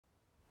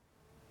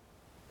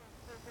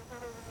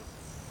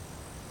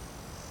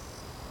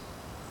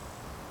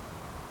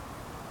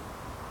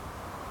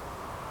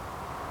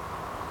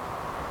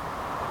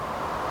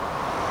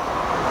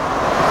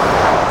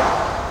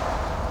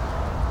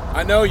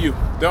I know you,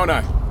 don't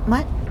I?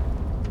 What?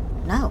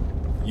 No.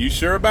 You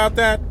sure about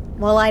that?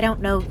 Well, I don't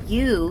know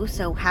you,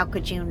 so how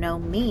could you know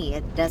me?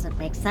 It doesn't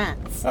make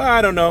sense.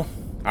 I don't know.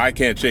 I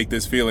can't shake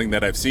this feeling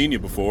that I've seen you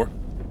before.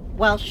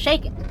 Well,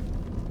 shake it.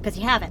 Because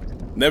you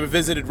haven't. Never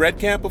visited Red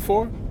Camp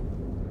before?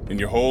 In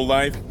your whole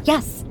life?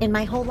 Yes, in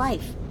my whole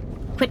life.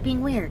 Quit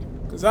being weird.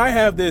 Because I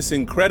have this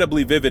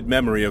incredibly vivid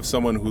memory of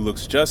someone who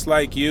looks just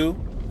like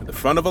you at the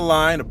front of a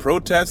line of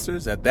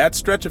protesters at that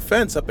stretch of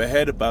fence up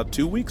ahead about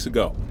 2 weeks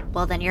ago.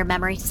 Well, then your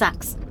memory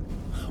sucks.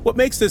 What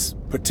makes this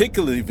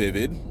particularly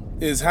vivid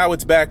is how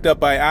it's backed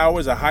up by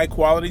hours of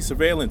high-quality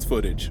surveillance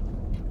footage.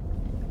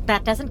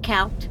 That doesn't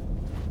count.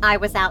 I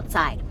was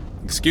outside.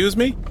 Excuse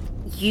me?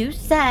 You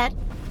said,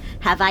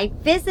 have I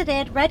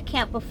visited Red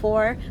Camp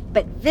before?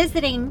 But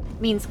visiting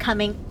means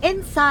coming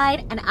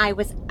inside, and I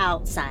was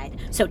outside.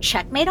 So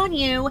checkmate on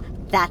you.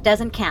 That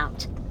doesn't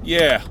count.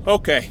 Yeah,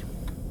 okay.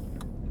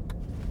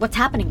 What's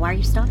happening? Why are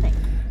you stopping?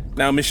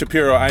 Now, Miss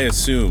Shapiro, I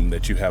assume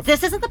that you have...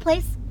 This isn't the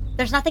place.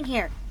 There's nothing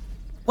here.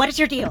 What is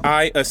your deal?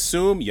 I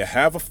assume you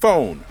have a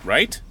phone,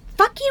 right?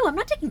 Fuck you. I'm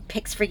not taking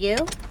pics for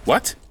you.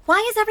 What?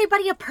 Why is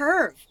everybody a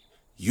perv?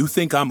 You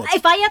think I'm a...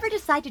 If I ever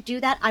decide to do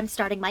that, I'm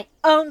starting my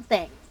own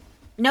thing.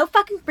 No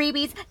fucking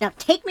freebies. Now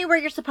take me where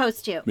you're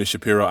supposed to. Miss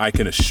Shapiro, I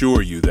can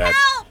assure you that...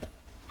 Help!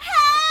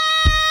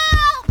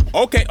 Help!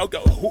 Okay,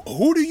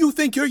 who do you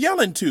think you're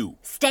yelling to?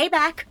 Stay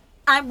back.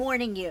 I'm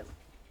warning you.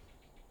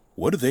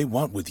 What do they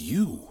want with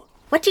you?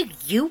 What do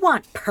you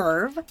want,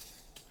 perv?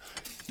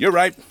 You're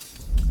right.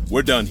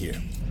 We're done here.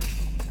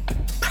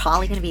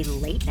 Probably gonna be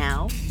late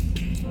now.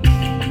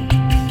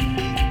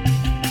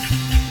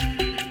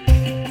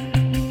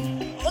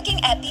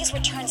 Looking at these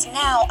returns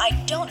now,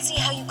 I don't see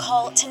how you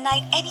call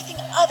tonight anything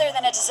other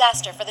than a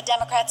disaster for the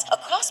Democrats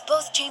across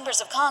both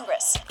chambers of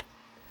Congress.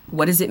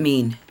 What does it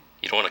mean?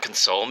 You don't want to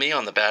console me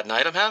on the bad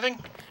night I'm having?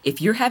 If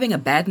you're having a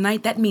bad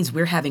night, that means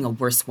we're having a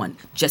worse one.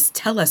 Just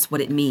tell us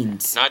what it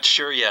means. Not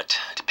sure yet.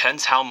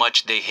 Depends how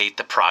much they hate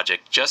the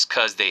project just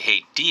because they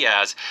hate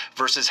Diaz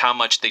versus how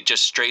much they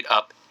just straight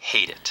up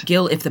hate it.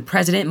 Gil, if the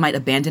president might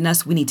abandon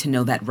us, we need to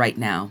know that right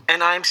now.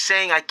 And I'm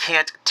saying I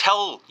can't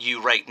tell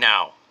you right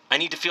now. I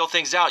need to feel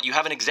things out. You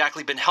haven't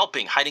exactly been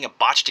helping, hiding a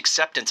botched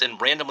acceptance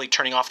and randomly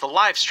turning off the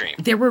live stream.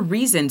 There were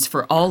reasons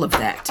for all of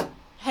that.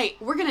 Hey,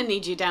 we're gonna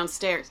need you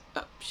downstairs.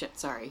 Oh, shit,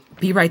 sorry.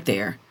 Be right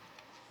there.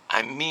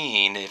 I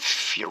mean,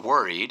 if you're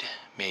worried,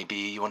 maybe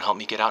you want to help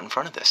me get out in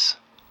front of this.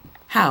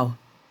 How?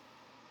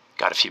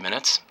 Got a few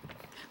minutes?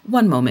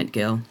 One moment,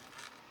 Gil.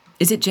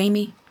 Is it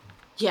Jamie?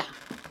 Yeah,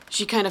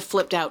 she kind of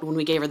flipped out when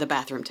we gave her the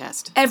bathroom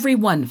test.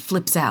 Everyone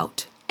flips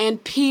out.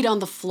 And peed on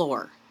the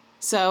floor.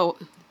 So...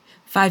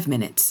 5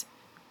 minutes.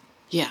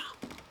 Yeah.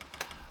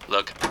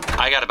 Look,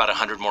 I got about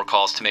 100 more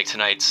calls to make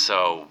tonight,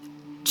 so...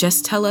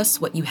 Just tell us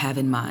what you have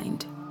in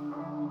mind.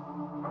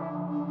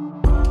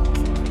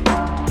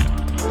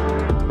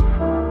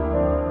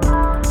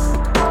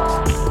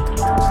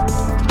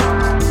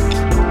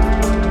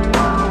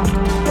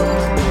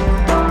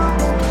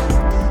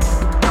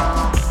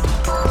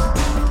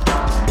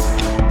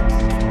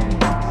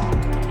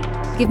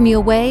 Give Me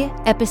Away,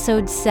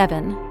 Episode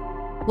 7.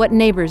 What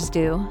Neighbors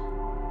Do.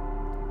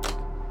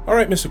 All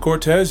right, Mr.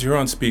 Cortez, you're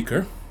on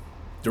speaker.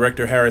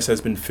 Director Harris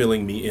has been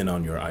filling me in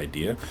on your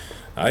idea.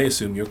 I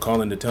assume you're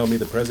calling to tell me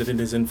the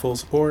president is in full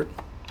support?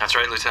 That's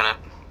right, Lieutenant.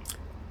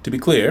 To be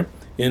clear,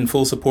 in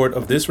full support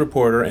of this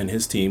reporter and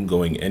his team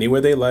going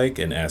anywhere they like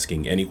and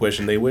asking any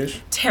question they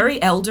wish?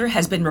 Terry Elder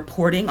has been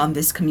reporting on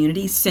this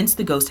community since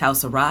the ghost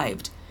house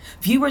arrived.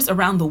 Viewers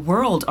around the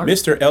world are...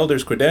 Mr.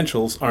 Elder's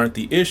credentials aren't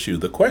the issue.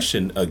 The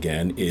question,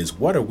 again, is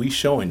what are we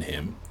showing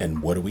him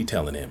and what are we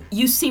telling him?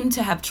 You seem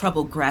to have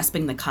trouble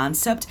grasping the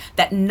concept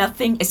that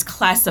nothing is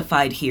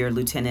classified here,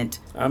 Lieutenant.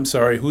 I'm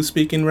sorry, who's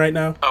speaking right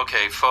now?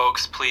 Okay,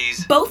 folks,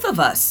 please. Both of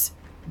us.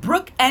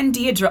 Brooke and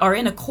Deirdre are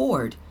in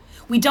accord.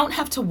 We don't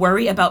have to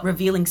worry about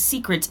revealing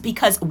secrets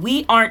because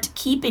we aren't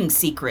keeping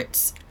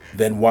secrets.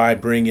 Then why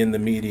bring in the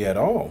media at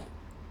all?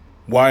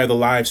 Why are the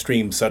live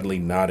streams suddenly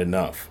not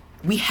enough?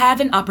 We have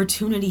an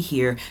opportunity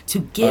here to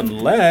give...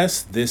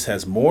 Unless this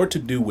has more to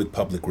do with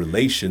public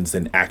relations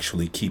than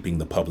actually keeping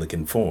the public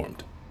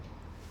informed.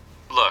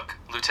 Look,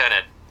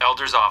 Lieutenant,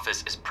 Elder's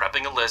office is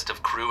prepping a list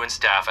of crew and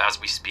staff as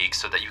we speak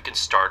so that you can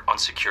start on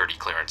security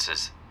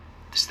clearances.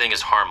 This thing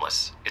is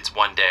harmless. It's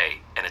one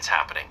day, and it's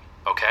happening.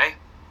 Okay?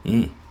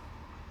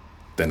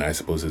 Then I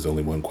suppose there's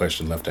only one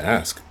question left to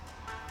ask.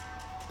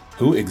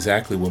 Who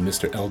exactly will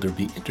Mr. Elder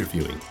be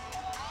interviewing?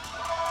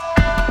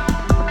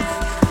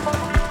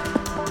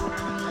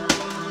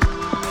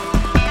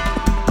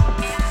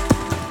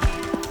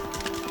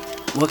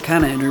 What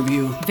kind of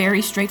interview?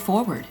 Very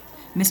straightforward.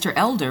 Mr.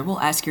 Elder will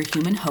ask your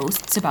human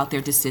hosts about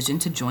their decision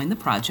to join the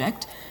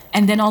project,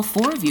 and then all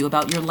four of you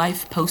about your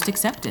life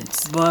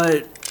post-acceptance.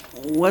 But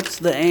what's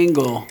the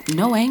angle?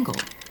 No angle.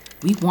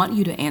 We want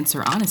you to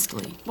answer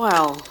honestly.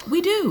 Well... We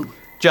do.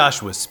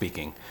 Joshua's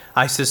speaking.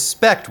 I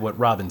suspect what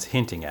Robin's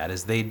hinting at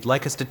is they'd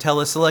like us to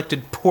tell a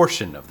selected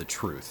portion of the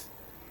truth.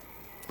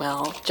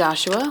 Well,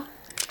 Joshua,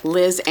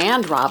 Liz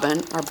and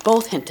Robin are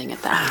both hinting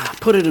at that.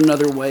 Put it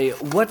another way,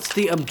 what's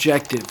the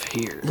objective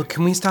here? Look,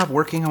 can we stop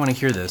working? I want to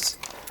hear this.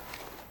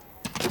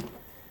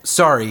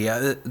 Sorry,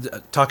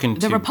 talking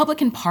to... The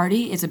Republican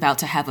Party is about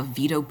to have a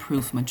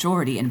veto-proof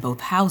majority in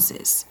both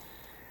houses.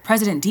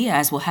 President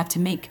Diaz will have to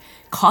make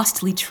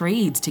costly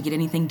trades to get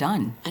anything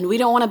done. And we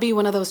don't want to be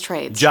one of those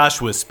trades.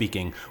 Joshua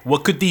speaking.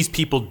 What could these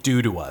people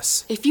do to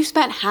us? If you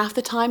spent half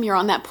the time you're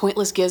on that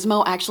pointless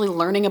gizmo actually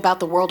learning about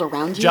the world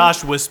around you...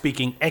 Joshua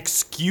speaking.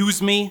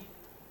 Excuse me?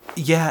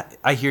 Yeah,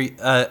 I hear you.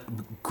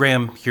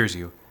 Graham hears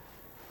you.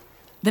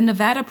 The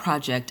Nevada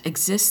Project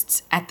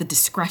exists at the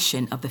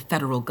discretion of the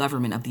federal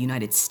government of the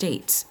United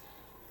States.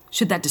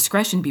 Should that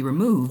discretion be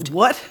removed...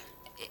 What?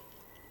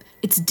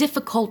 It's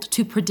difficult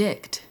to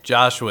predict.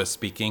 Joshua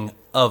speaking.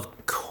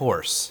 Of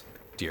course,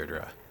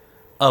 Deirdre.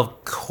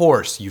 Of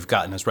course you've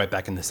gotten us right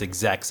back in this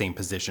exact same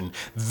position.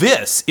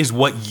 This is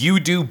what you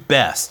do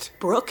best.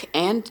 Brooke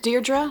and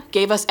Deirdre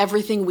gave us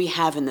everything we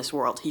have in this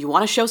world. You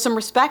want to show some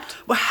respect?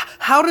 Well,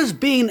 how does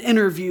being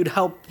interviewed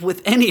help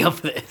with any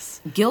of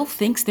this? Gil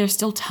thinks there's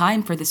still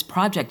time for this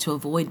project to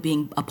avoid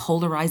being a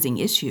polarizing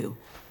issue.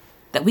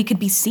 That we could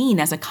be seen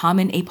as a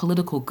common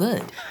apolitical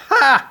good.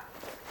 Ha!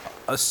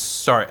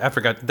 Sorry, I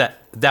forgot.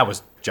 That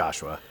was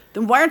Joshua.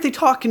 Then why aren't they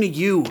talking to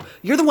you?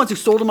 You're the ones who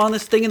sold them on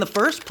this thing in the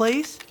first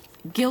place.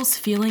 Gil's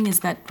feeling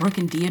is that Brooke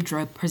and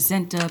Deirdre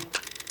present a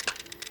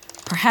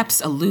perhaps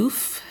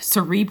aloof,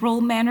 cerebral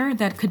manner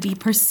that could be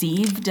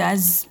perceived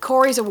as...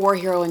 Corey's a war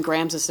hero and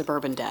Graham's a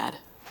suburban dad.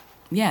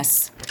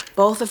 Yes.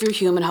 Both of your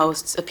human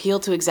hosts appeal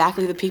to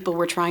exactly the people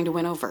we're trying to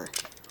win over.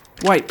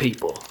 White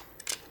people.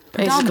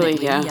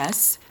 Basically, yeah.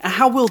 Yes. And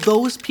how will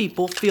those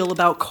people feel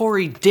about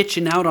Corey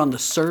ditching out on the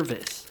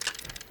service?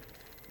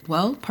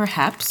 Well,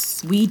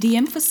 perhaps we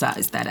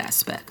de-emphasize that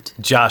aspect.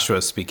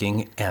 Joshua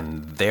speaking,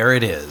 and there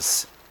it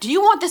is. Do you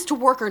want this to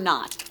work or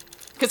not?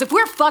 Because if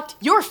we're fucked,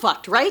 you're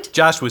fucked, right?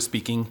 Joshua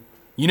speaking.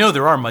 You know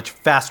there are much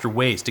faster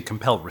ways to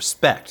compel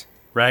respect,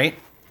 right?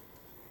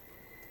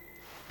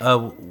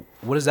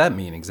 What does that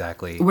mean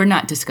exactly? We're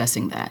not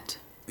discussing that.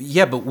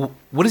 Yeah, but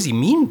what does he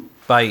mean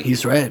by...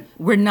 He's right.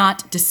 We're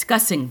not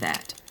discussing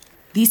that.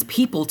 These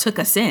people took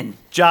us in.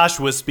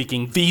 Joshua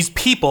speaking. These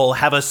people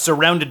have us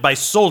surrounded by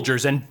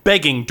soldiers and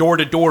begging door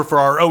to door for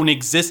our own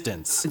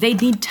existence. They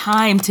need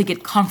time to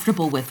get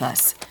comfortable with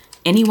us.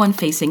 Anyone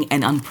facing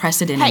an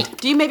unprecedented... Hey,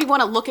 do you maybe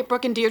want to look at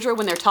Brooke and Deirdre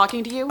when they're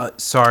talking to you?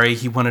 Sorry,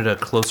 he wanted a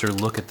closer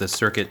look at the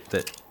circuit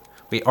that...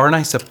 Wait, aren't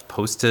I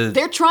supposed to...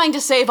 They're trying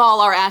to save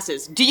all our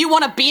asses. Do you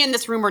want to be in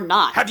this room or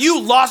not? Have you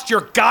lost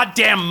your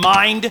goddamn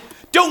mind?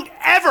 Don't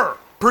ever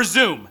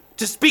presume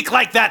to speak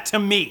like that to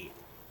me.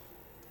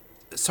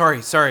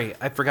 Sorry,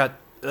 I forgot.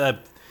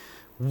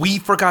 We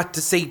forgot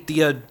to say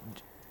the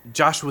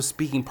Joshua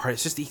speaking part.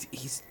 It's just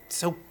he's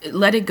so...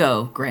 Let it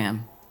go,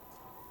 Graham.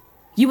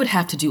 You would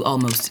have to do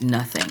almost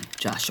nothing,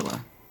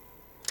 Joshua.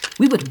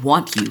 We would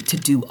want you to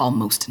do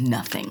almost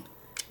nothing.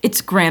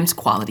 It's Graham's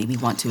quality we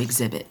want to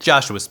exhibit.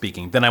 Joshua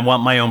speaking. Then I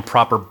want my own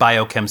proper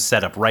biochem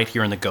setup right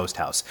here in the ghost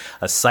house.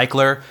 A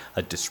cycler,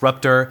 a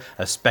disruptor,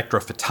 a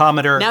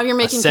spectrophotometer, now you're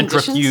making a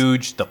centrifuge,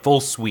 conditions? the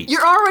full suite.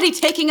 You're already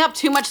taking up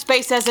too much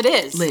space as it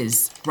is.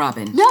 Liz,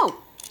 Robin. No,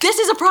 this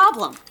is a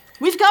problem.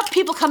 We've got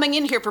people coming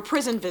in here for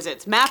prison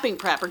visits, mapping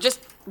prep, or just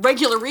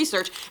regular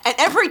research, and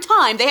every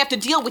time they have to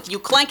deal with you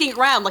clanking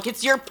around like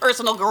it's your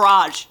personal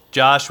garage.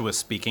 Joshua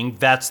speaking.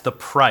 That's the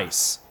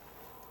price.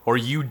 Or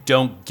you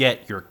don't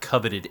get your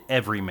coveted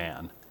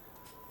everyman.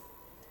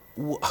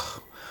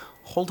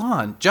 Hold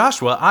on.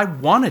 Joshua, I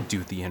want to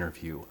do the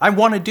interview. I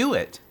want to do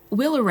it.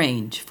 We'll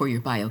arrange for your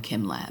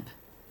biochem lab,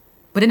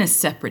 but in a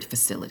separate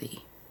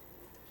facility.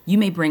 You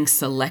may bring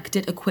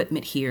selected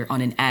equipment here on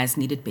an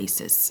as-needed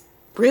basis.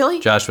 Really?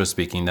 Joshua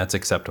speaking. That's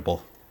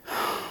acceptable.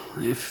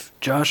 If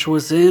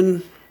Joshua's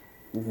in,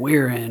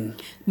 we're in.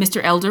 Mr.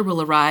 Elder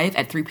will arrive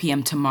at 3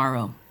 p.m.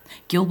 tomorrow.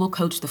 Gil will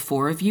coach the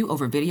 4 of you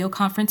over video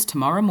conference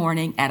tomorrow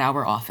morning at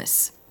our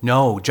office.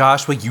 No,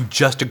 Joshua, you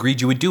just agreed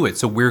you would do it,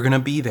 so we're going to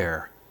be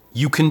there.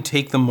 You can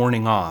take the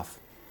morning off.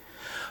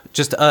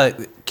 Just,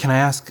 can I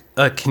ask,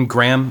 can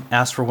Graham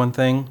ask for one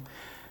thing?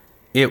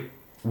 It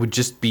would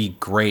just be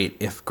great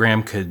if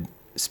Graham could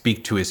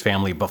speak to his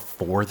family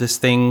before this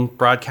thing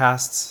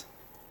broadcasts.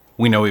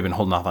 We know we've been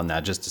holding off on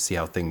that just to see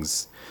how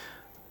things,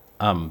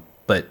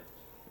 but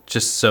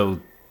just so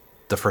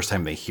the first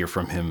time they hear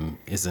from him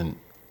isn't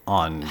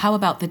on... How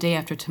about the day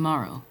after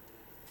tomorrow?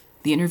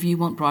 The interview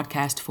won't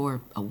broadcast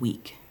for a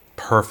week.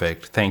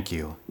 Perfect, thank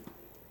you.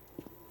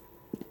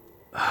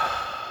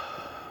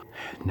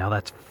 Now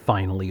that's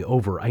finally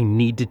over. I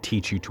need to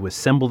teach you to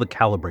assemble the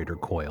calibrator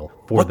coil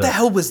for What the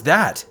hell was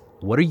that?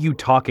 What are you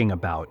talking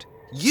about?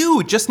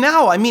 You, just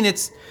now. I mean,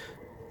 it's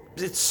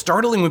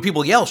startling when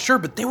people yell, sure,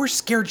 but they were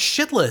scared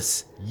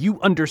shitless.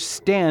 You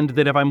understand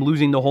that if I'm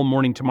losing the whole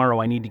morning tomorrow,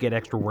 I need to get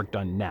extra work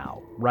done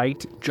now,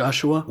 right?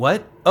 Joshua?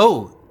 What?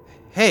 Oh,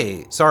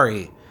 hey,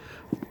 sorry.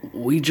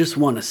 We just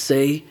want to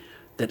say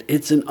that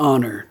it's an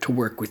honor to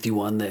work with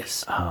you on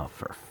this. Oh,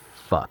 for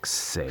fuck's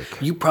sake.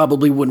 You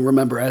probably wouldn't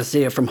remember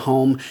Isaiah from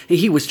home.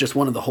 He was just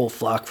one of the whole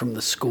flock from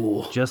the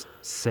school. Just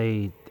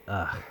say,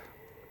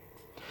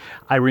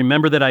 I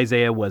remember that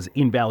Isaiah was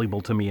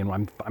invaluable to me, and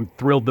I'm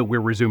thrilled that we're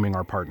resuming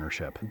our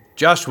partnership.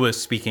 Joshua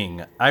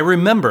speaking. I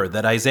remember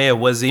that Isaiah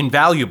was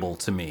invaluable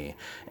to me,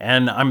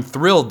 and I'm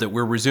thrilled that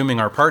we're resuming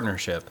our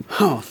partnership.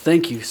 Oh,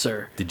 thank you,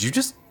 sir. Did you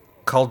just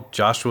call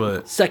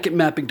Joshua... Second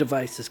mapping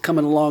device is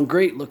coming along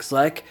great, looks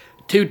like.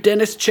 2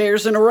 dentist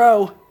chairs in a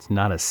row. It's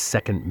not a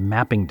second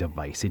mapping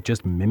device. It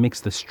just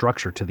mimics the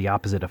structure to the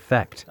opposite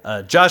effect.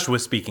 Joshua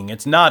speaking.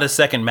 It's not a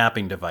second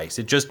mapping device.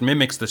 It just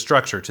mimics the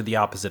structure to the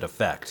opposite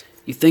effect.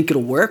 You think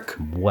it'll work?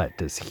 What,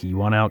 does he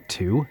want out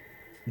too?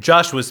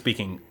 Joshua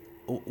speaking.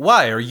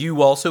 Why? Are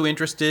you also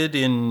interested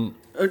in...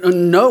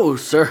 No,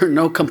 sir.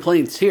 No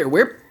complaints here.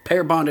 We're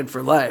pair bonded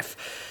for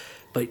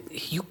life.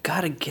 But you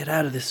gotta get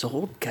out of this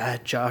old guy,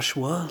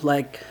 Joshua.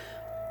 Like,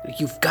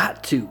 you've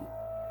got to.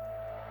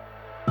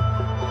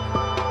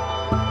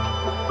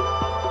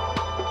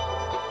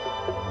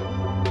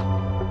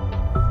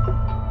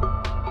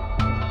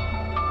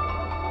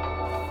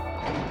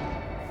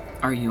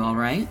 Are you all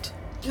right?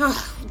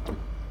 Ugh.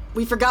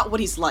 We forgot what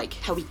he's like,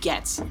 how he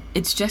gets.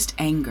 It's just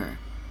anger.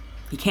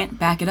 He can't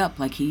back it up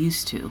like he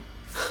used to.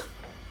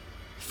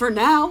 For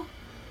now.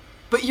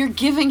 But you're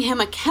giving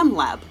him a chem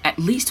lab. At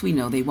least we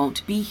know they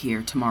won't be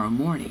here tomorrow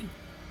morning.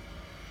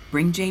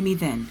 Bring Jamie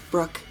then.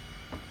 Brooke,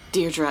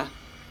 Deirdre,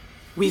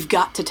 we've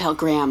got to tell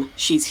Graham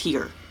she's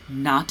here.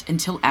 Not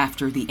until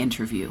after the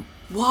interview.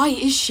 Why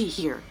is she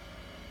here?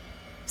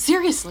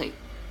 Seriously,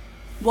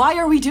 why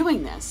are we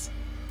doing this?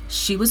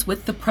 She was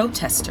with the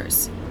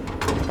protesters.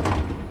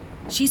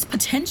 She's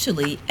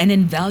potentially an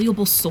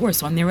invaluable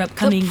source on their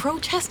upcoming... The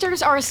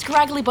protesters are a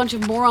scraggly bunch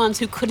of morons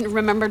who couldn't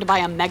remember to buy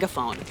a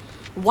megaphone.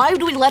 Why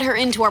would we let her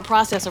into our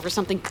process over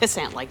something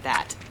pissant like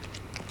that?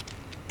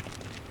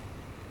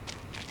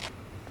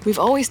 We've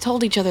always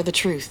told each other the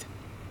truth.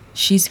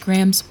 She's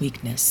Graham's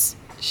weakness.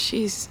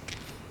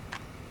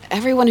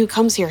 Everyone who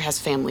comes here has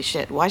family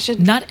shit. Why should...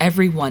 Not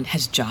everyone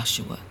has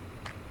Joshua.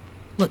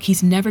 Look,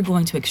 he's never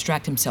going to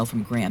extract himself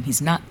from Graham.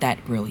 He's not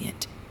that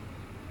brilliant.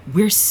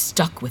 We're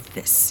stuck with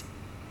this.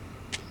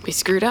 We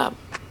screwed up.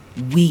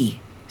 We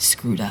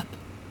screwed up.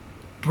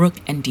 Brooke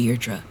and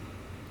Deirdre.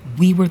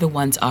 We were the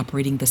ones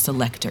operating the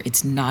selector.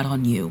 It's not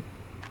on you.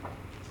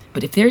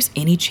 But if there's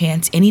any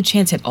chance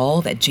at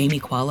all that Jamie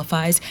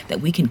qualifies,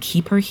 that we can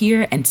keep her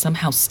here and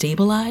somehow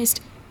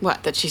stabilized...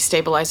 What, that she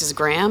stabilizes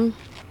Graham?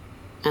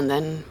 And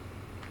then,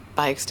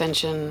 by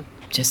extension...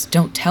 Just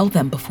don't tell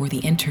them before the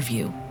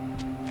interview.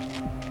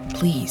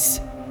 Please.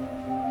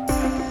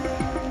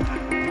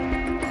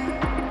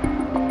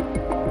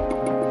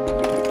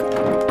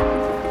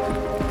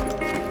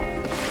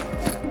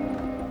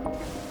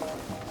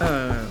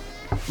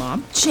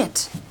 Mom?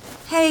 Shit.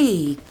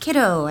 Hey,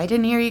 kiddo, I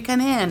didn't hear you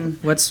come in.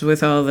 What's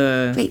with all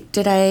the... Wait,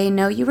 did I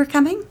know you were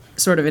coming?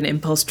 Sort of an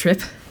impulse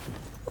trip?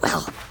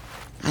 Well,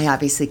 I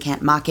obviously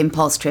can't mock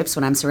impulse trips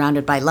when I'm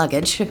surrounded by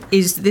luggage.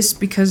 Is this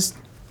because...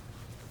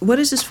 What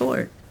is this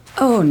for?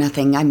 Oh,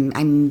 nothing.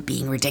 I'm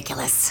being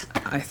ridiculous.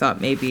 I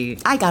thought maybe...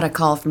 I got a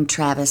call from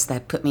Travis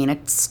that put me in a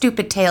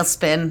stupid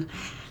tailspin.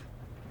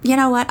 You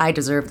know what? I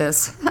deserve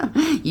this.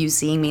 You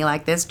seeing me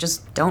like this,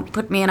 just don't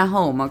put me in a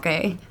home,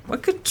 okay?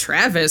 What could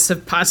Travis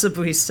have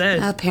possibly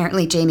said?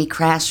 Apparently Jamie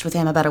crashed with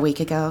him about a week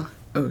ago.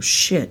 Oh,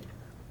 shit.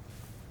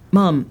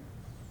 Mom,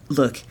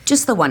 look.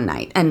 Just the one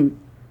night, and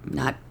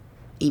not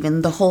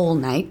even the whole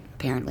night,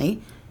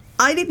 apparently.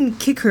 I didn't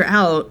kick her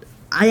out.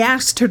 I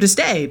asked her to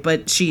stay,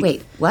 but she...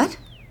 Wait, what?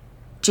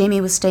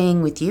 Jamie was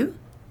staying with you?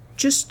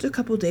 Just a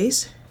couple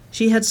days.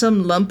 She had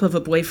some lump of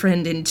a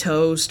boyfriend in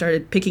tow,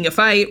 started picking a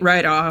fight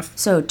right off.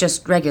 So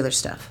just regular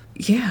stuff?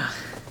 Yeah.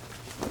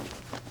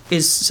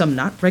 Is some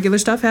not regular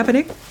stuff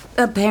happening?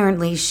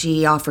 Apparently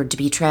she offered to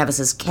be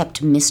Travis's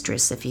kept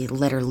mistress if he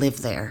let her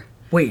live there.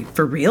 Wait,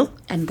 for real?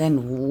 And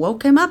then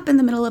woke him up in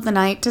the middle of the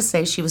night to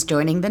say she was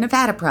joining the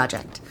Nevada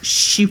Project.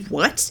 She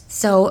what?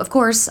 So, of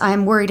course,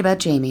 I'm worried about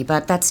Jamie,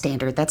 but that's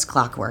standard, that's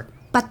clockwork.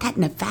 But that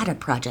Nevada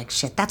Project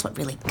shit, that's what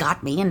really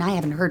got me, and I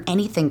haven't heard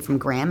anything from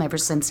Graham ever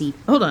since he...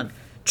 Hold on.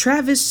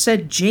 Travis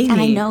said Jamie...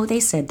 And I know they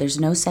said there's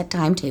no set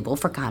timetable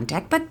for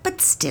contact,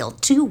 but still,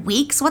 2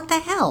 weeks? What the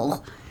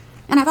hell?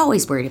 And I've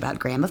always worried about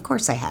Graham, of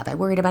course I have. I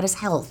worried about his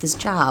health, his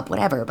job,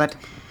 whatever, but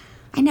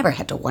I never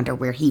had to wonder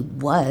where he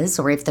was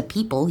or if the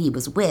people he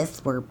was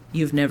with were...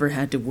 You've never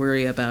had to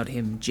worry about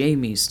him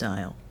Jamie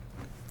style.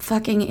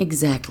 Fucking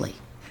exactly.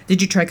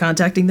 Did you try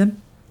contacting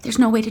them? There's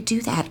no way to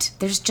do that.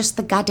 There's just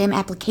the goddamn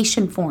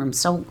application form,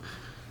 so...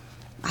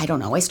 I don't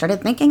know, I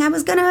started thinking I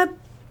was gonna...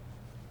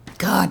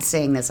 God,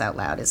 saying this out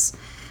loud is...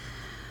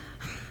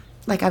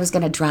 Like I was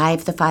gonna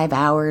drive the 5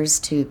 hours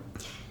to...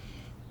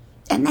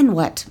 And then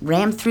what?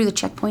 Ram through the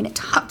checkpoint at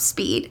top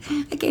speed?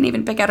 I can't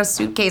even pick out a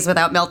suitcase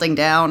without melting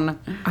down.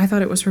 I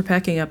thought it was for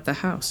packing up the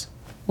house.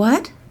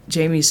 What?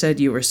 Jamie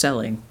said you were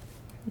selling.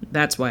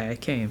 That's why I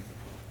came.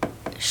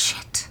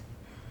 Shit.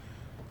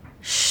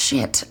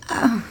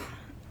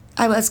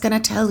 I was gonna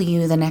tell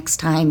you the next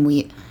time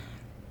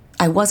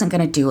I wasn't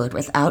gonna do it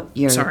without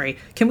your... Sorry,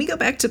 can we go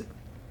back to...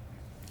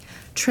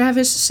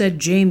 Travis said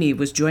Jamie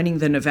was joining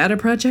the Nevada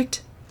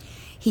Project?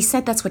 He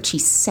said that's what she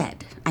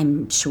said.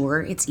 I'm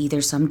sure it's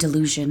either some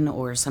delusion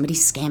or somebody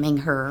scamming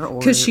her or...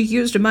 Because she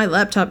used my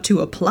laptop to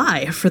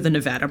apply for the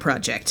Nevada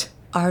project.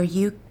 Are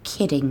you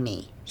kidding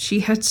me? She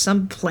had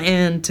some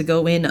plan to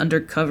go in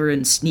undercover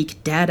and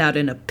sneak Dad out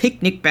in a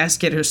picnic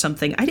basket or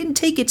something. I didn't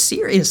take it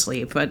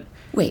seriously, but...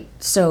 Wait,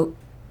 so...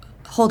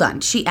 Hold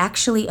on, she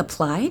actually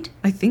applied?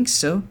 I think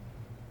so.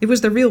 It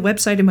was the real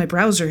website in my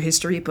browser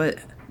history, but...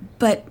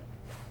 But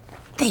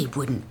they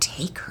wouldn't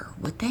take her,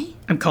 would they?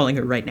 I'm calling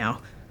her right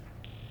now.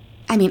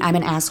 I mean, I'm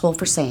an asshole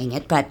for saying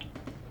it, but...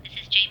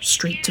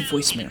 Straight to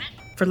voicemail.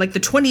 For like the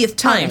 20th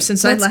time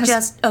since I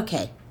last...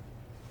 Okay.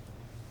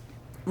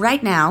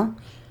 Right now,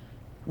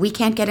 we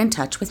can't get in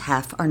touch with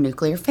half our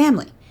nuclear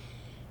family.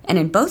 And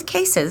in both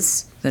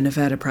cases... The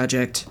Nevada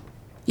project.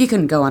 You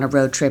couldn't go on a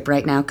road trip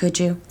right now, could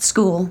you?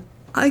 School?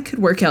 I could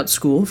work out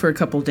school for a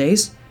couple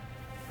days.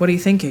 What are you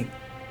thinking?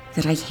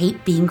 That I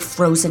hate being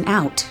frozen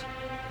out.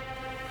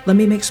 Let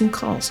me make some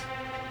calls.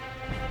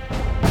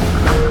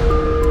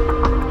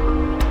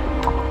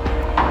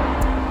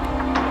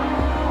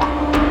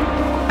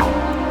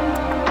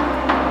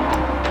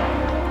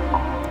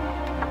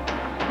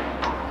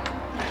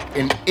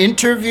 An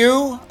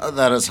interview? Oh,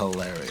 that is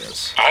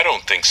hilarious. I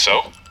don't think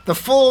so. The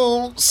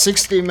full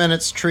 60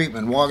 minutes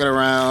treatment, walking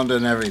around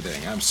and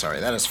everything. I'm sorry,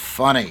 that is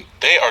funny.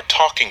 They are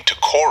talking to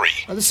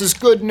Corey. Oh, this is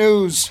good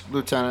news,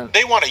 Lieutenant.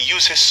 They want to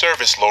use his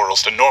service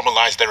laurels to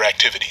normalize their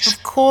activities.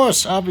 Of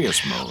course,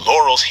 obvious move.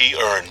 Laurels he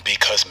earned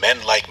because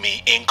men like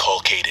me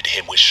inculcated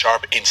him with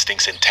sharp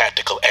instincts and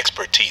tactical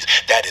expertise.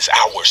 That is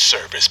our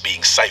service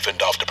being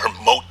siphoned off to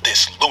promote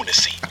this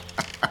lunacy.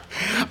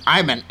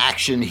 I'm an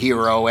action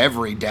hero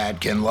every dad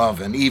can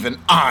love, and even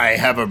I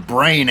have a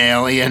brain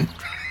alien.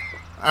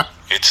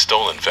 It's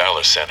stolen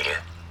valor,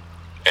 Senator,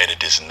 and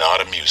it is not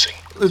amusing.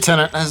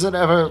 Lieutenant, has it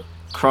ever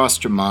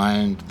crossed your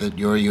mind that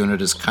your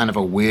unit is kind of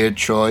a weird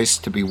choice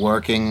to be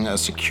working a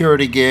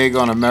security gig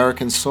on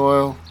American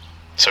soil?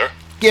 Sir?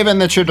 Given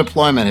that your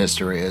deployment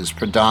history is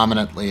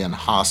predominantly in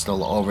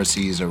hostile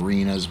overseas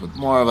arenas with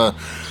more of a,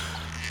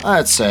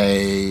 let's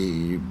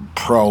say,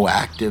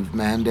 proactive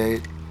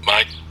mandate?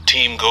 My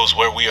team goes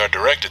where we are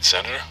directed,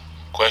 Senator.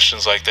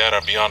 Questions like that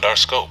are beyond our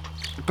scope.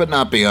 But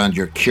not beyond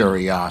your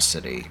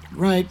curiosity,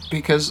 right?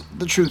 Because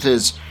the truth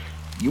is,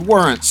 you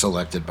weren't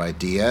selected by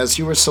Diaz,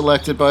 you were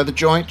selected by the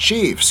Joint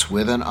Chiefs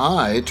with an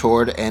eye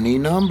toward any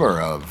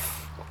number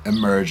of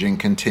emerging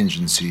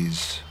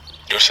contingencies.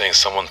 You're saying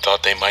someone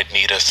thought they might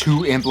need us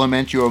to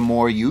implement your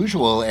more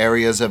usual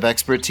areas of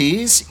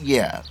expertise?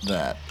 Yeah,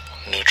 that.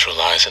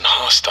 Neutralizing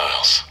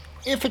hostiles.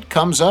 If it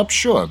comes up,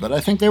 sure, but I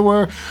think they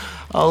were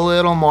a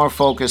little more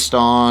focused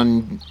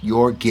on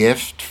your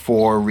gift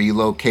for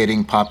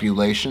relocating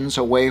populations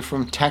away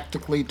from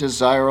tactically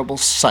desirable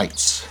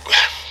sites.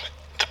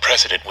 The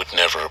president would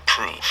never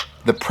approve.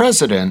 The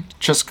president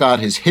just got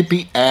his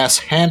hippie ass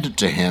handed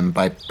to him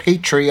by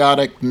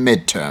patriotic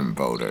midterm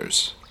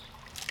voters.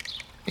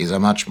 He's a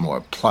much more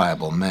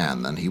pliable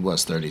man than he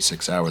was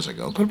 36 hours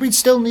ago, but we'd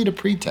still need a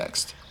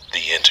pretext.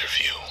 The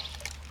interview.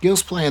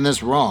 Gil's playing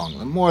this wrong.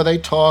 The more they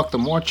talk, the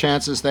more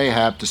chances they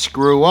have to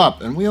screw up,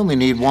 and we only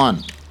need one.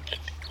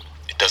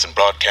 It doesn't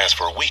broadcast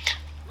for a week.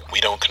 We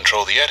don't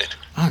control the edit.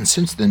 And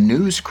since the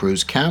news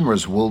crew's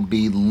cameras will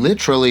be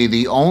literally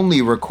the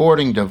only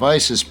recording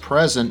devices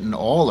present in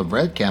all of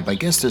Red Camp, I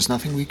guess there's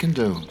nothing we can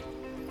do.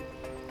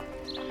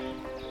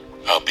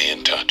 I'll be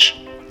in touch.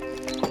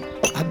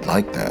 I'd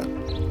like that.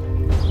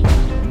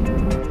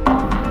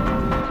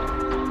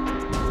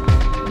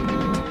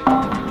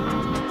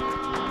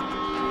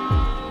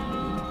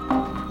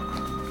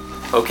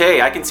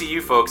 Okay, I can see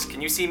you folks.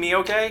 Can you see me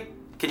okay?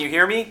 Can you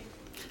hear me?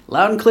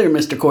 Loud and clear,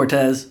 Mr.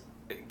 Cortez.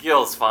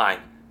 Gil's fine.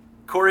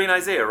 Corey and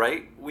Isaiah,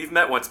 right? We've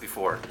met once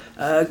before.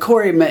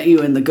 Corey met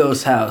you in the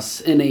ghost house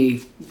in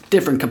a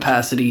different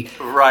capacity.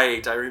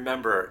 Right, I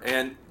remember.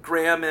 And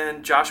Graham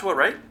and Joshua,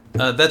 right?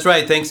 That's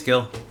right. Thanks,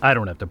 Gil. I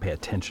don't have to pay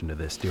attention to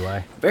this, do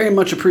I? Very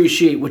much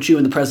appreciate what you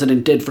and the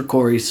president did for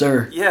Corey,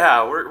 sir.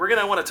 Yeah, we're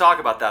going to want to talk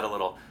about that a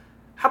little.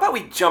 How about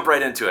we jump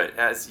right into it?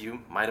 As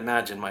you might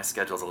imagine, my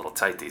schedule's a little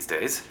tight these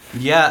days.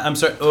 Yeah, I'm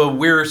sorry.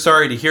 We're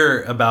sorry to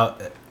hear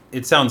about it.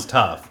 It sounds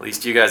tough. At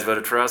least you guys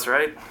voted for us,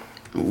 right?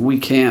 We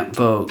can't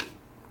vote.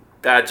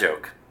 Bad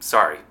joke.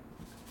 Sorry.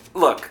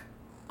 Look,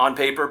 on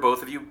paper,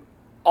 both of you,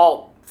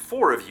 all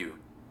four of you,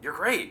 you're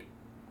great.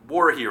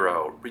 War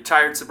hero,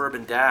 retired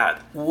suburban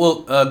dad.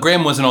 Well,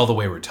 Graham wasn't all the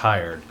way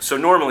retired. So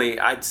normally,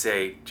 I'd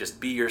say just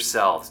be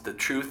yourselves. The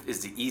truth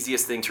is the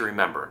easiest thing to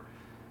remember.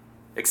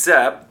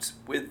 Except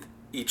with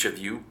each of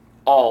you,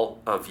 all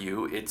of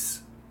you,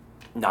 it's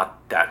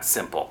not that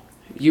simple.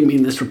 You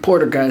mean this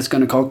reporter guy's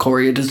gonna call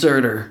Corey a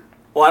deserter?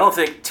 Well, I don't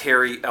think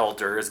Terry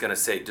Elder is gonna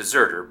say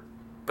deserter,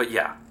 but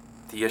yeah,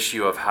 the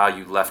issue of how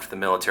you left the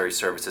military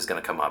service is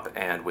gonna come up.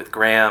 And with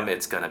Graham,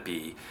 it's gonna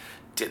be,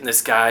 didn't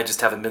this guy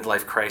just have a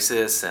midlife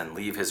crisis and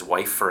leave his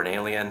wife for an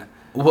alien?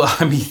 Well,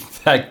 I mean,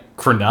 that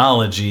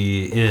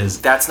chronology is...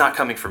 That's not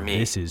coming from me.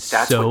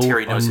 That's so what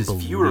Terry knows his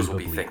viewers will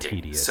be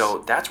thinking. Tedious.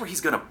 So that's where he's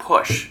gonna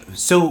push.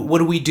 So what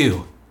do we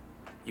do?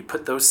 You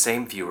put those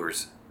same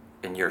viewers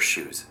in your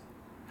shoes.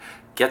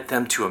 Get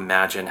them to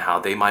imagine how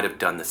they might have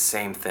done the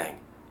same thing.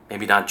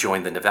 Maybe not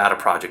join the Nevada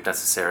Project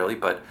necessarily,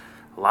 but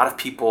a lot of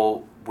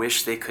people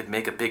wish they could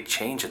make a big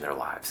change in their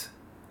lives.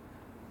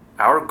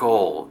 Our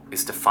goal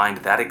is to find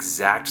that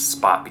exact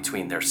spot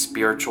between their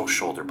spiritual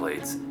shoulder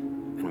blades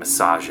and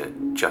massage it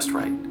just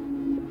right.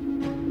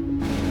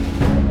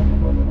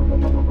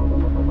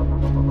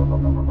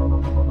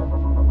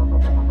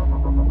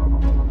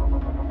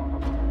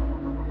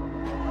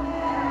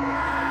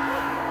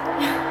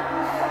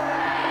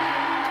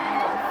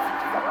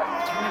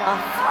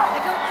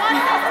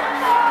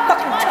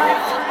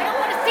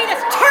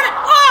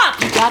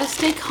 Gotta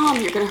stay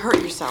calm, you're gonna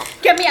hurt yourself.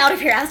 Get me out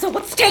of here, asshole.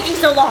 What's taking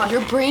so long?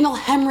 Your brain will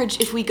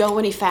hemorrhage if we go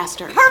any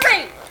faster.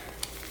 Hurry!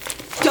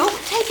 Don't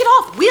take it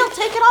off. We'll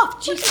take it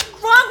off. Jeez.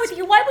 What's wrong with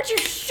you? Why would you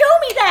show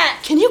me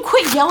that? Can you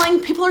quit yelling?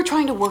 People are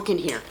trying to work in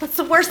here. That's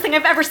the worst thing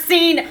I've ever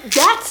seen.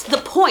 That's the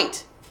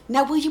point.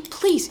 Now will you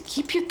please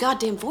keep your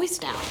goddamn voice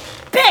down?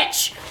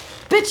 Bitch!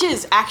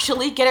 Bitches,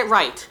 actually, get it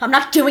right. I'm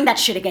not doing that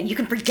shit again. You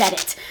can forget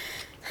it.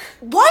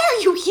 Why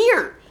are you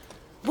here?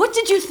 What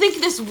did you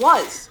think this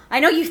was? I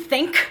know you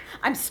think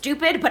I'm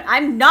stupid, but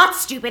I'm not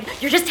stupid.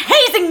 You're just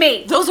hazing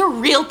me. Those are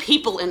real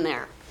people in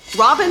there.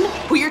 Robin,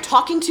 who you're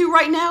talking to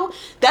right now,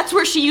 that's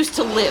where she used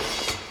to live.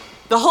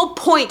 The whole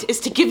point is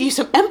to give you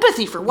some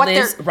empathy for what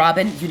Liz, they're...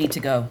 Robin, you need to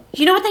go.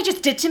 You know what they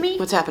just did to me?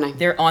 What's happening?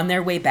 They're on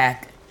their way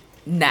back.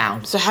 Now.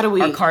 So how do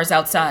we... Our car's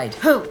outside.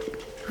 Who?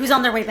 Who's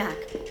on their way back?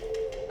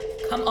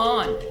 Come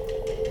on.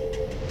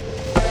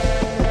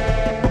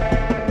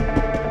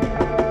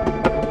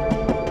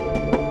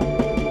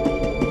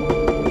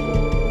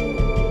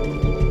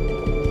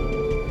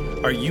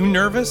 Are you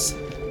nervous?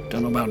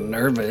 Don't know about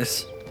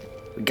nervous.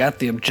 We got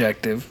the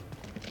objective.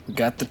 We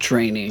got the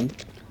training.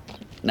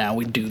 Now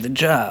we do the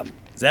job.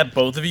 Is that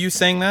both of you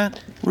saying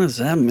that? What does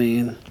that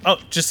mean? Oh,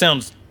 just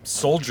sounds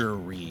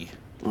soldier-y.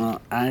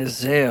 Well,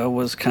 Isaiah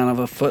was kind of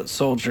a foot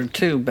soldier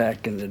too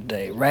back in the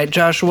day. Right,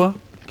 Joshua?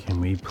 Can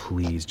we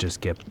please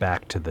just get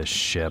back to the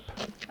ship?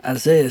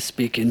 Isaiah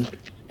speaking.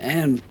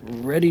 And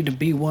ready to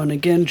be one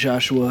again,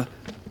 Joshua.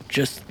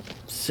 Just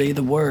say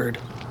the word.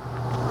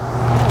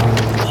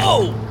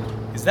 Whoa!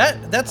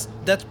 That's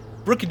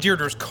Brooke and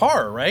Deirdre's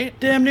car, right?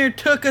 Damn near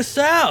took us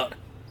out.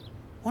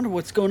 Wonder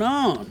what's going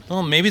on.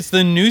 Well, maybe it's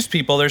the news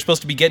people. They're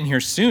supposed to be getting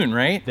here soon,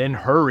 right? Then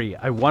hurry.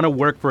 I want to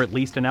work for at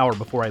least an hour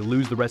before I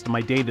lose the rest of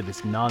my day to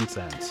this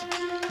nonsense.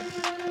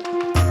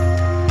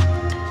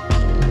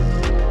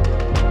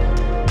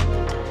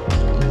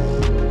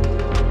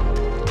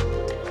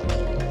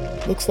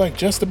 Looks like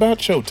just about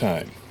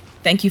showtime.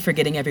 Thank you for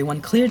getting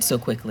everyone cleared so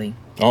quickly.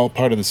 All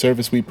part of the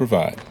service we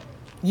provide.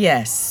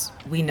 Yes,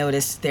 we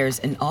noticed there's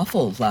an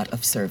awful lot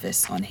of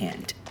service on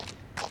hand.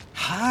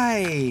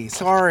 Hi,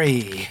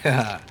 sorry.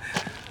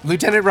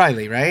 Lieutenant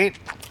Riley, right?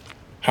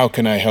 How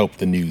can I help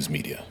the news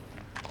media?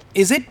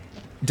 Is it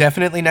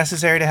definitely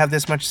necessary to have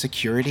this much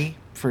security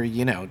for,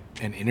 an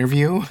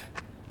interview?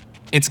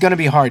 It's gonna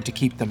be hard to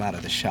keep them out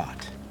of the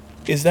shot.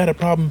 Is that a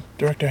problem,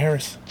 Director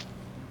Harris?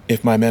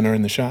 If my men are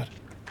in the shot?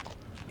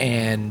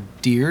 And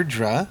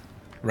Deirdre,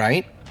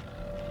 right?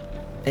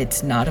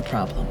 It's not a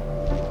problem.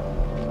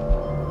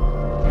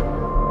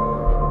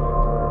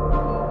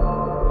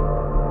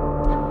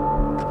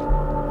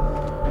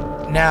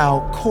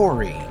 Now,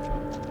 Corey,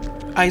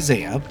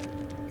 Isaiah,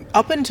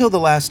 up until the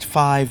last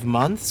 5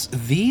 months,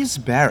 these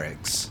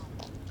barracks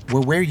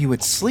were where you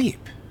would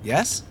sleep,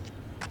 yes?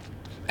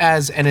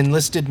 As an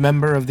enlisted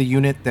member of the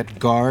unit that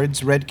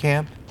guards Red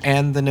Camp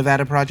and the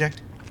Nevada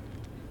Project?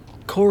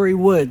 Corey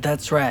Wood,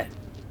 that's right.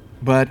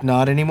 But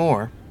not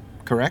anymore,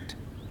 correct?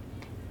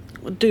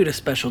 Well, due to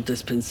special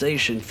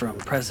dispensation from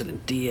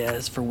President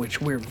Diaz, for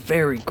which we're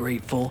very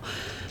grateful,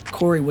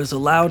 Corey was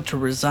allowed to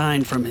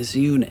resign from his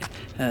unit,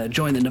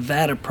 join the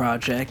Nevada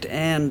Project,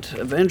 and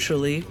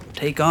eventually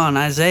take on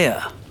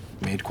Isaiah.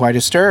 Made quite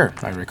a stir,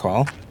 I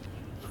recall.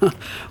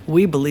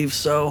 We believe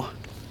so.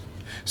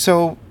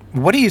 So,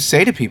 what do you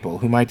say to people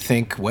who might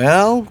think,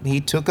 well, he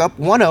took up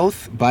one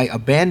oath by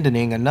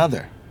abandoning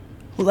another?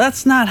 Well,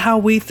 that's not how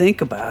we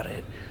think about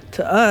it.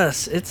 To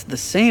us, it's the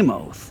same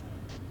oath.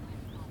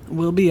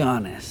 We'll be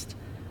honest.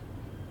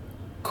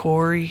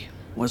 Corey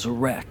was a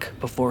wreck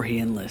before he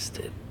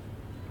enlisted.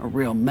 A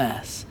real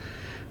mess.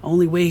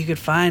 Only way he could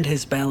find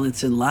his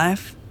balance in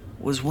life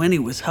was when he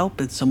was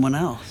helping someone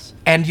else.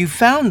 And you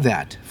found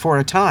that for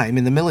a time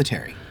in the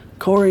military.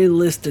 Corey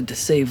enlisted to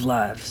save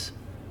lives.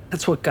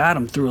 That's what got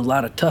him through a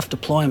lot of tough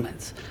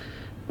deployments.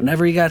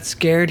 Whenever he got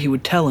scared, he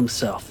would tell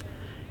himself,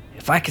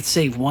 if I could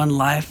save one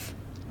life,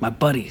 my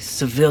buddies,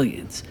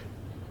 civilians,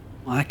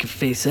 well, I can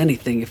face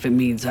anything if it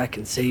means I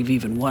can save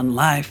even one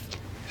life.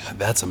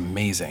 That's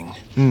amazing.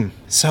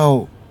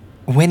 So,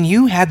 when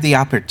you had the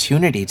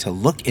opportunity to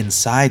look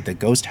inside the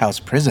Ghost House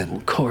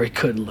prison... Corey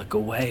couldn't look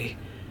away.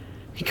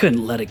 He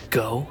couldn't let it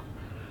go.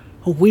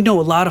 We know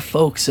a lot of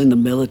folks in the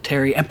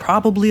military, and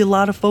probably a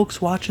lot of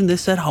folks watching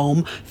this at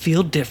home,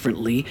 feel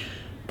differently.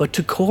 But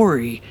to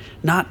Corey,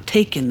 not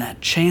taking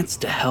that chance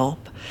to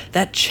help,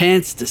 that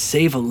chance to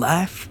save a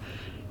life,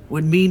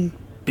 would mean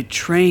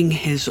betraying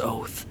his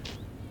oath.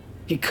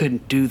 He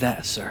couldn't do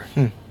that, sir.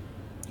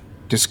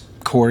 Does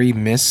Corey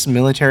miss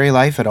military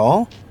life at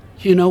all?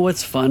 You know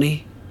what's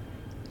funny?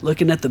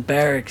 Looking at the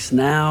barracks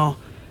now,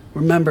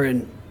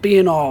 remembering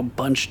being all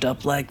bunched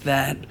up like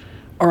that,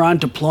 or on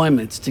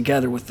deployments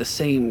together with the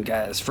same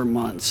guys for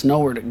months,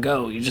 nowhere to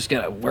go, you just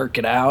gotta work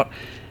it out.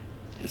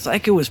 It's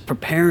like it was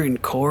preparing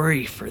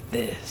Corey for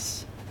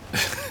this.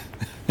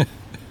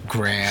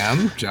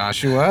 Graham,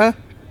 Joshua,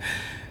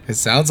 it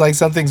sounds like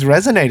something's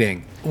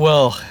resonating.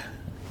 Well,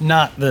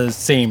 not the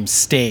same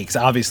stakes,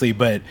 obviously,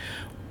 but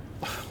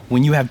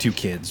when you have two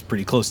kids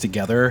pretty close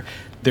together,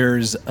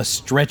 there's a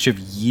stretch of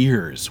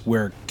years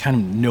where kind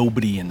of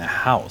nobody in the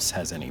house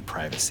has any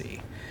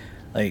privacy.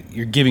 Like,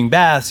 you're giving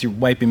baths, you're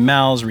wiping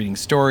mouths, reading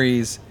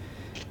stories.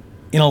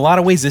 In a lot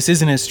of ways, this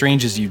isn't as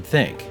strange as you'd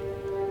think.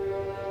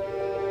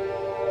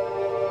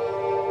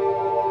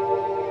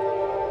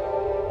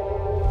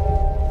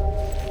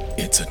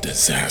 It's a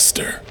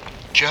disaster.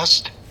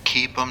 Just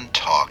keep 'em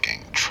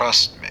talking,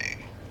 trust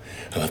me.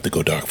 I'll have to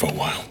go dark for a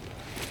while.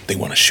 They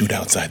want to shoot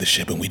outside the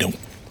ship and we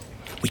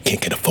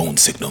can't get a phone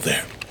signal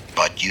there.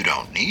 But you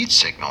don't need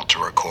signal to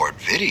record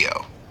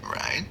video,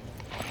 right?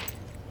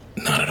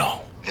 Not at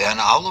all. Then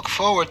I'll look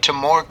forward to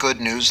more good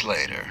news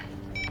later.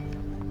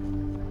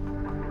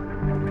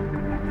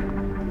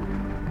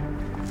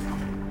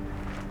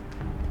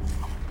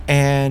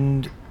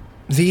 And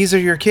these are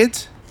your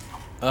kids?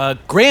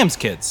 Graham's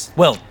kids.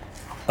 Well,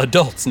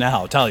 adults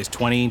now. Tally's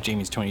 20,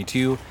 Jamie's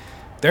 22.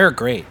 They're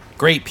great.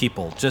 Great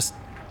people. Just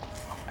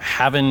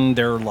having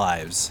their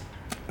lives.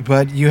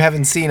 But you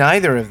haven't seen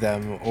either of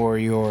them or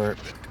your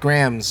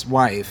Graham's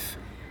wife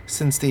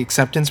since the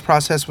acceptance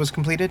process was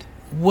completed?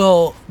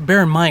 Well,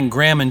 bear in mind,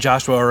 Graham and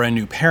Joshua are a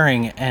new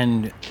pairing,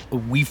 and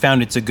we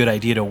found it's a good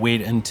idea to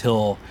wait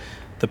until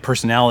the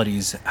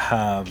personalities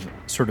have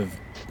sort of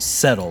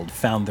settled,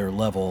 found their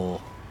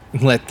level.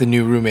 Let the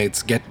new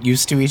roommates get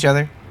used to each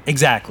other?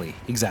 Exactly.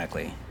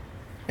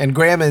 And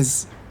Graham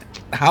is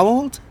how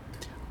old?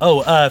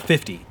 50.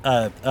 50.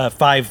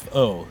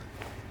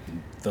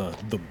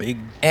 The big...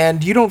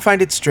 And you don't find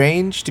it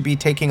strange to be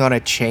taking on a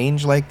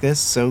change like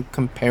this so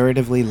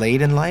comparatively late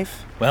in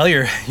life? Well,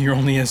 you're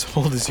only as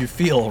old as you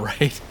feel,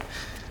 right?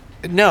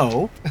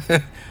 No,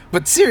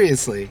 but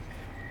seriously.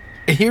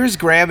 Here's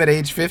Graham at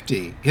age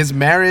 50. His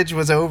marriage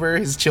was over,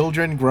 his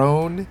children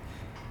grown.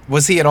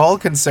 Was he at all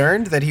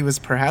concerned that he was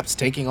perhaps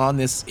taking on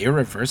this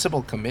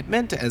irreversible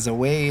commitment as a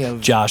way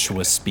of...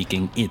 Joshua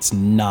speaking, it's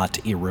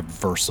not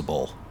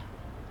irreversible.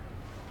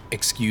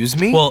 Excuse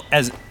me? Well,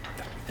 as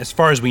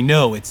far as we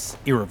know, it's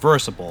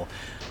irreversible.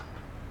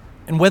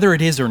 And whether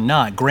it is or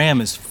not, Graham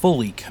is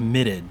fully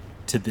committed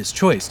to this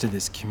choice, to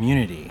this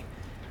community.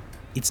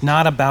 It's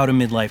not about a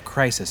midlife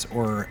crisis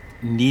or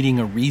needing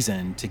a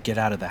reason to get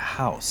out of the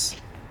house.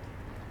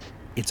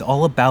 It's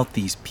all about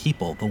these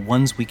people, the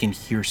ones we can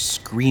hear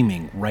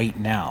screaming right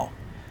now,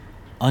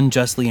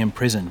 unjustly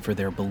imprisoned for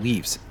their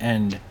beliefs,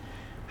 and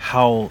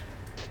how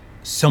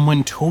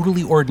someone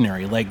totally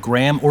ordinary like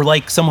Graham, or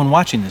like someone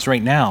watching this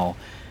right now,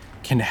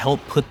 can help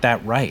put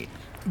that right.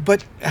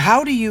 But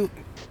how do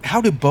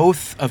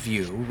both of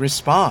you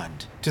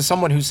respond to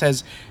someone who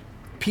says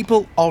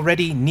people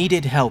already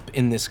needed help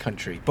in this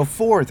country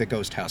before the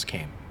ghost house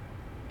came?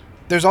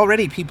 There's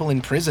already people in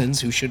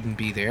prisons who shouldn't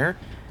be there.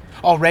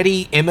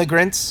 Already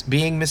immigrants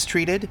being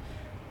mistreated.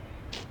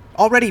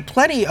 Already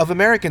plenty of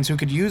Americans who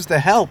could use the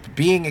help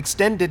being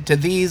extended to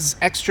these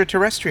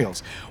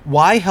extraterrestrials.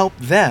 Why help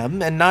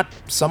them and not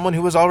someone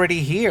who was already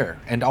here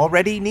and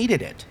already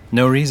needed it?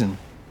 No reason.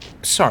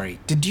 Sorry,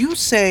 did you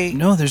say...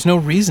 No, there's no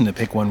reason to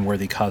pick one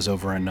worthy cause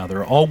over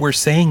another. All we're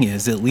saying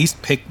is at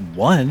least pick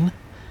one.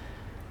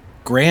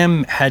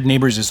 Graham had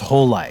neighbors his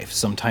whole life.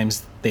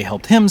 Sometimes they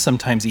helped him,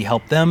 sometimes he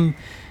helped them.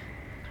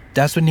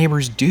 That's what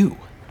neighbors do.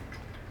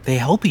 They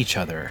help each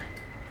other.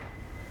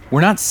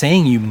 We're not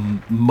saying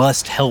you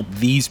must help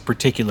these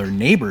particular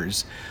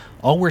neighbors.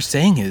 All we're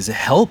saying is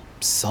help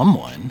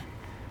someone.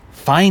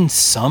 Find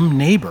some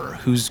neighbor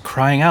who's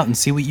crying out and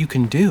see what you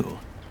can do.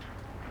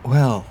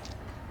 Well,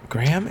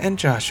 Graham and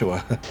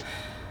Joshua,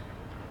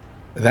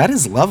 that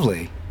is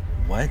lovely.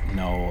 What?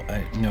 No,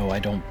 I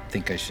don't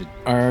think I should.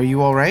 Are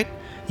you all right?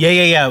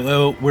 Yeah.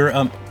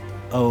 We're,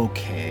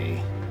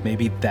 okay.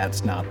 Maybe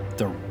that's not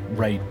the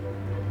right...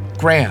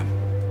 Graham,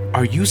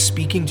 are you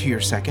speaking to your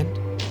second?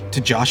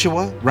 To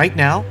Joshua right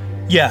now?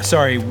 Yeah,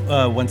 sorry.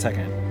 1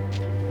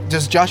 second.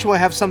 Does Joshua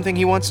have something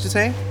he wants to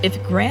say?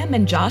 If Graham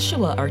and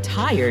Joshua are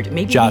tired,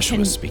 maybe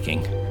Joshua's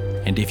speaking.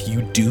 And if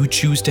you do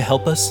choose to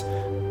help us,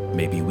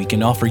 maybe we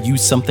can offer you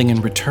something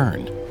in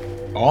return.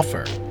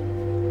 Offer?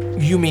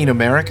 You mean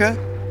America?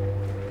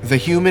 The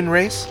human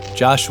race?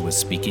 Joshua's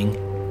speaking.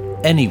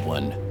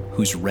 Anyone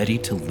who's ready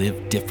to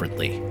live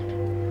differently.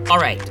 All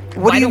right.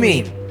 What do you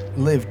mean,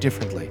 live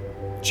differently?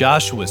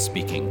 Joshua's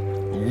speaking.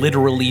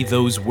 Literally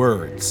those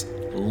words.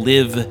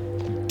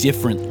 Live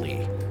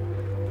differently.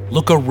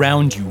 Look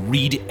around you,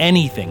 read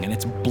anything, and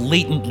it's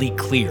blatantly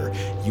clear.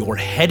 You're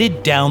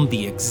headed down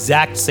the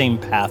exact same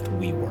path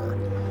we were.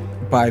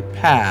 By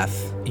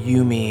path,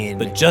 you mean...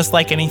 But just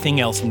like anything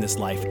else in this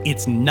life,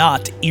 it's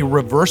not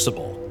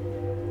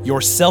irreversible.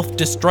 Your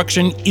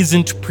self-destruction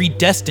isn't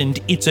predestined,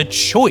 it's a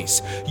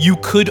choice. You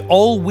could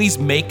always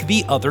make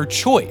the other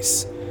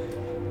choice.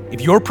 If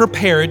you're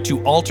prepared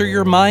to alter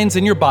your minds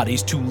and your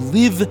bodies to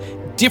live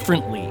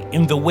differently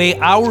in the way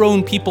our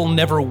own people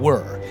never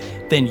were,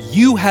 then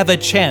you have a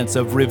chance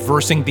of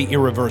reversing the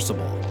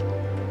irreversible.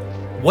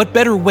 What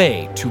better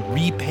way to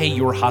repay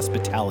your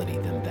hospitality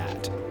than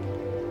that?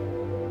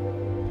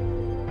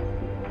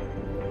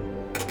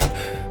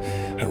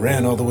 I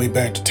ran all the way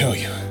back to tell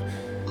you.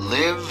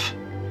 Live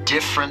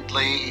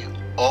differently,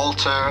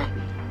 alter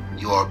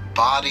your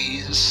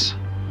bodies.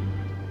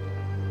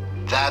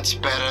 That's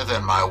better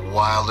than my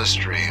wildest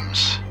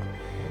dreams.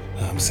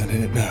 I'm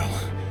sending it now.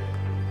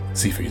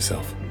 See for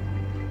yourself.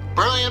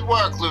 Brilliant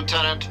work,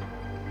 Lieutenant.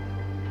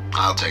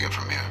 I'll take it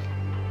from here.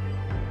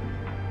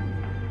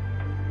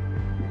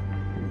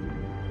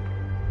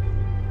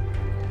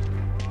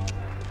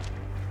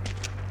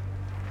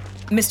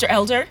 Mr.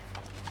 Elder?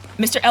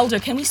 Mr. Elder,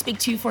 can we speak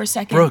to you for a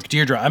second? Brooke,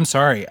 Deirdre, I'm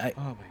sorry. I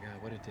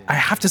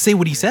have to say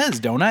what he says,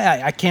 don't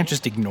I? I can't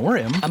just ignore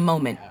him. A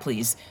moment,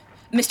 please.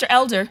 Mr.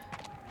 Elder.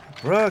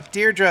 Brooke,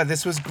 Deirdre,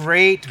 this was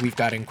great. We've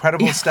got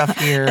incredible stuff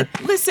here.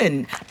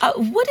 Listen,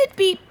 would it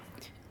be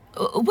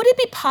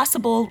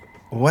possible...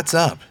 What's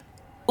up?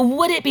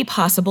 Would it be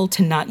possible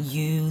to not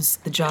use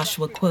the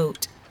Joshua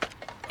quote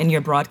in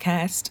your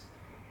broadcast?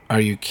 Are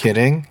you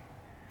kidding?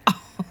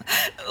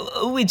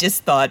 We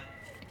just thought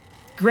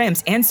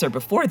Graham's answer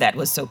before that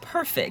was so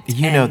perfect.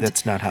 You know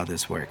that's not how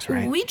this works,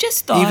 right? We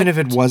just thought... Even if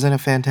it wasn't a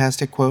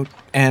fantastic quote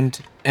and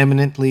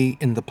eminently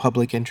in the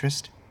public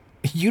interest,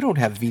 you don't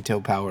have veto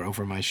power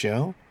over my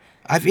show.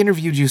 I've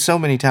interviewed you so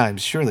many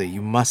times. Surely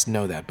you must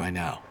know that by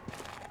now.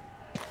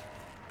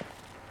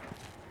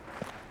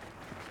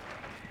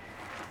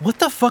 What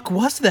the fuck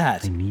was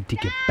that? They need to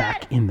get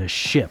back in the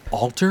ship.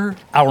 Alter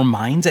our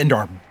minds and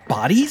our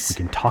bodies? We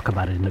can talk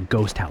about it in the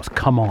ghost house.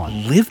 Come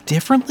on. Live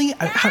differently?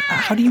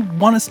 How do you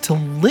want us to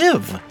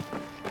live?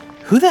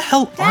 Who the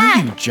hell are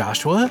you,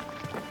 Joshua?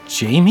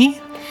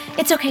 Jamie?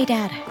 It's okay,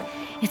 Dad.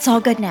 It's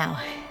all good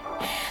now.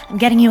 I'm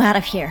getting you out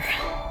of here.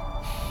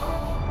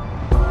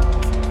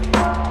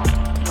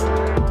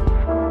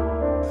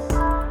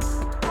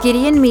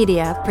 Gideon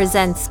Media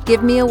presents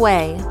Give Me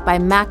Away by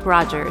Mac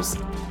Rogers,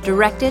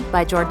 directed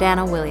by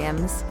Jordana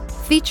Williams,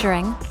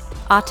 featuring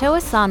Otto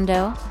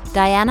Asando,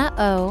 Diana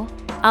O,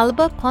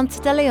 Alba Ponce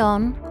de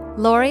Leon,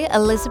 Lori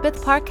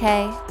Elizabeth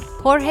Parquet,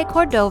 Jorge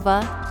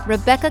Cordova,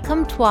 Rebecca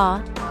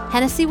Comtois,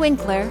 Hennessy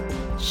Winkler,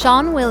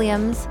 Sean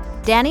Williams,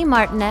 Danny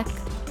Martinek,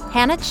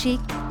 Hannah Cheek,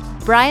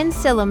 Brian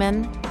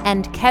Silliman,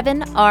 and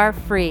Kevin R.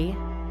 Free.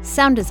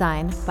 Sound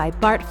design by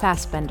Bart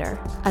Fassbender.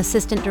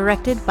 Assistant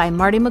directed by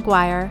Marty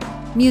McGuire.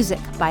 Music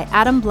by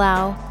Adam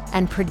Blau.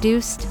 And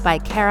produced by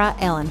Kara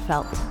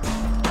Ehlenfelt.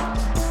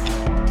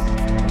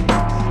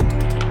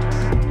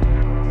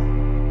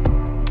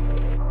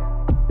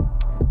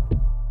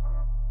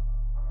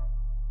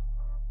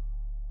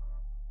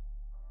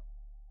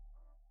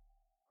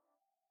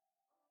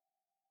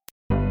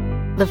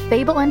 The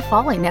Fable and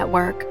Folly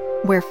Network,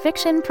 where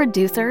fiction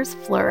producers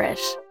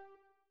flourish.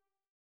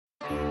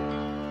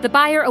 The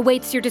buyer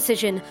awaits your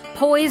decision,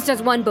 poised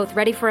as one both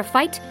ready for a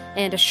fight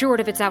and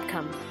assured of its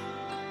outcome.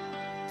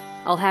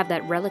 I'll have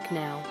that relic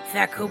now.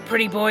 Thaku,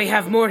 pretty boy,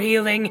 have more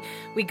healing.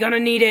 We gonna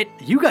need it.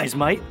 You guys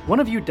might. One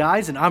of you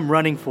dies and I'm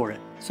running for it.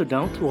 So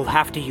don't. We'll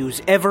have to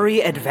use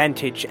every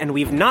advantage, and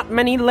we've not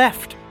many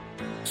left.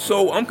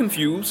 So, I'm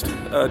confused.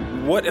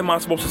 What am I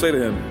supposed to say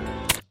to him?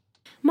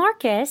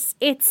 Marcus,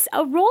 it's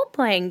a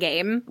role-playing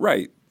game.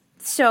 Right.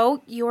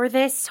 So, you're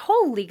this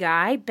holy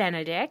guy,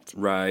 Benedict.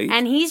 Right.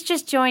 And he's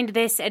just joined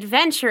this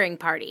adventuring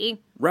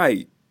party.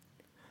 Right.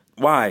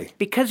 Why?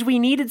 Because we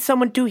needed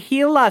someone to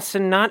heal us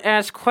and not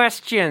ask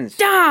questions.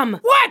 Dumb!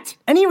 What?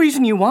 Any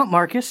reason you want,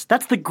 Marcus.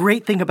 That's the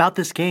great thing about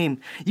this game.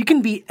 You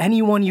can be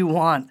anyone you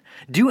want.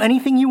 Do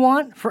anything you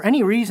want, for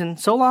any reason,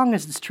 so long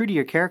as it's true to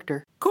your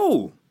character.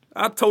 Cool.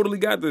 I totally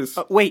got this.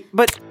 Wait,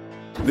 but...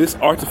 This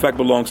artifact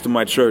belongs to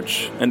my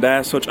church, and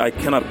as such, I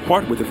cannot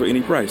part with it for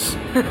any price.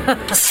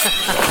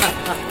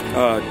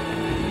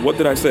 What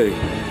did I say?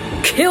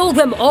 Kill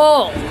them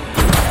all!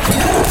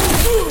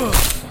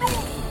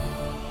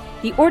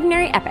 The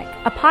Ordinary Epic,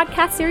 a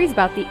podcast series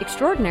about the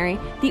extraordinary,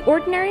 the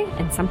ordinary,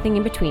 and something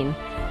in between.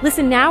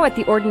 Listen now at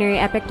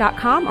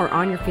theordinaryepic.com or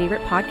on your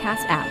favorite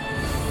podcast app.